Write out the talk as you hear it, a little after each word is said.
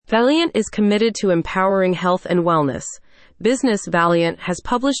Valiant is committed to empowering health and wellness. Business Valiant has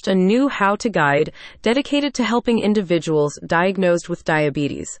published a new how-to guide dedicated to helping individuals diagnosed with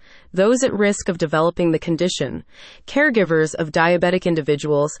diabetes, those at risk of developing the condition, caregivers of diabetic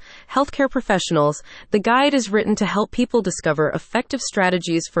individuals, healthcare professionals. The guide is written to help people discover effective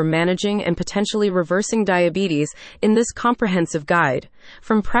strategies for managing and potentially reversing diabetes. In this comprehensive guide,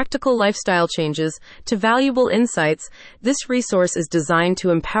 from practical lifestyle changes to valuable insights, this resource is designed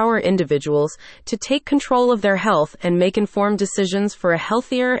to empower individuals to take control of their health and make informed decisions for a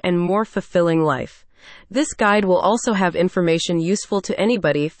healthier and more fulfilling life. This guide will also have information useful to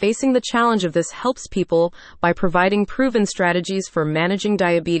anybody facing the challenge of this. Helps people by providing proven strategies for managing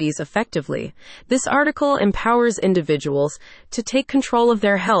diabetes effectively. This article empowers individuals to take control of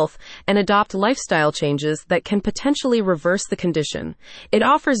their health and adopt lifestyle changes that can potentially reverse the condition. It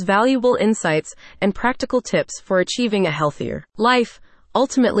offers valuable insights and practical tips for achieving a healthier life,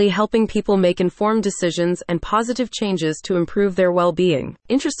 ultimately helping people make informed decisions and positive changes to improve their well-being.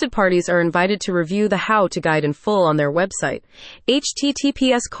 Interested parties are invited to review the how-to guide in full on their website,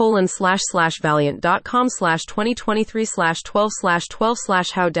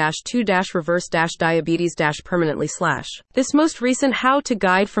 https://valiant.com/2023/12/how-2-reverse-diabetes-permanently/. This most recent how-to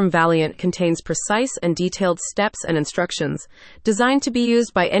guide from Valiant contains precise and detailed steps and instructions designed to be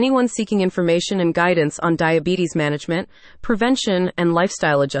used by anyone seeking information and guidance on diabetes management, prevention, and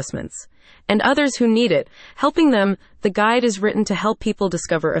lifestyle adjustments, and others who need it, helping them. The guide is written to help people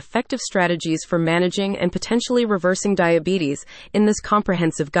discover effective strategies for managing and potentially reversing diabetes. In this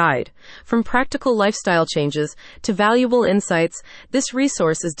comprehensive guide, from practical lifestyle changes to valuable insights, this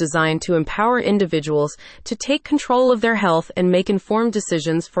resource is designed to empower individuals to take control of their health and make informed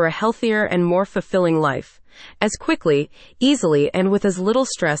decisions for a healthier and more fulfilling life, as quickly, easily, and with as little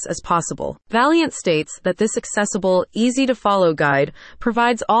stress as possible. Valiant states that this accessible, easy-to-follow guide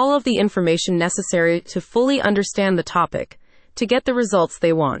provides all of the information necessary to fully understand the topic, to get the results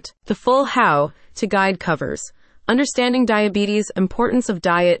they want. The full how-to guide covers understanding diabetes, importance of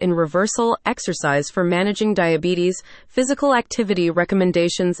diet in reversal, exercise for managing diabetes, physical activity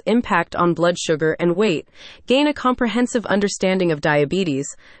recommendations, impact on blood sugar and weight, gain a comprehensive understanding of diabetes,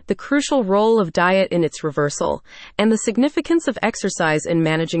 the crucial role of diet in its reversal, and the significance of exercise in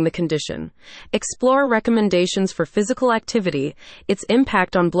managing the condition. Explore recommendations for physical activity, its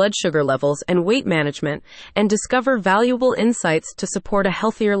impact on blood sugar levels and weight management, and discover valuable insights to support a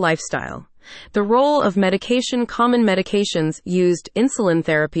healthier lifestyle. The role of medication, common medications used, insulin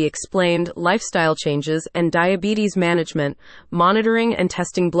therapy explained, lifestyle changes and diabetes management, monitoring and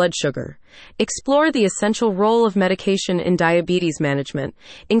testing blood sugar. Explore the essential role of medication in diabetes management,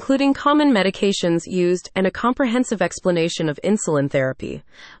 including common medications used and a comprehensive explanation of insulin therapy.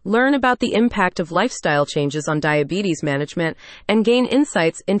 Learn about the impact of lifestyle changes on diabetes management and gain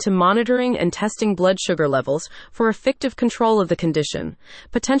insights into monitoring and testing blood sugar levels for effective control of the condition.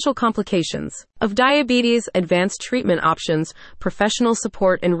 Potential complications of diabetes, advanced treatment options, professional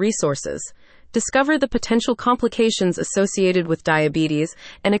support and resources. Discover the potential complications associated with diabetes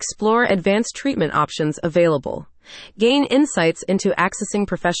and explore advanced treatment options available. Gain insights into accessing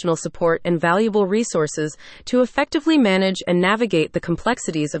professional support and valuable resources to effectively manage and navigate the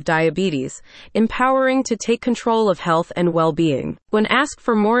complexities of diabetes, empowering to take control of health and well-being. When asked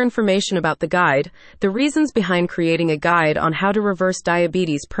for more information about the guide, the reasons behind creating a guide on how to reverse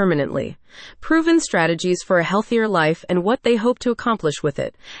diabetes permanently, proven strategies for a healthier life and what they hope to accomplish with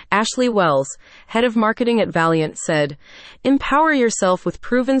it, Ashley Wells, head of marketing at Valiant, said, "Empower yourself with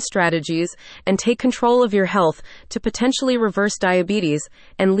proven strategies and take control of your health to potentially reverse diabetes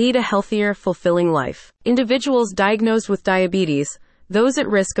and lead a healthier, fulfilling life. Individuals diagnosed with diabetes, those at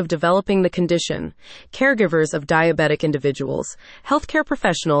risk of developing the condition, caregivers of diabetic individuals, healthcare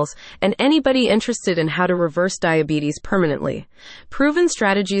professionals, and anybody interested in how to reverse diabetes permanently. Proven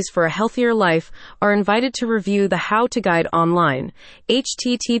strategies for a healthier life are invited to review the how-to guide online,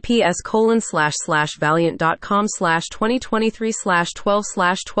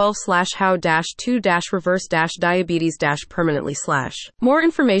 More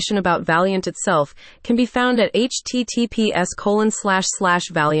information about Valiant itself can be found at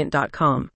https://valiant.com.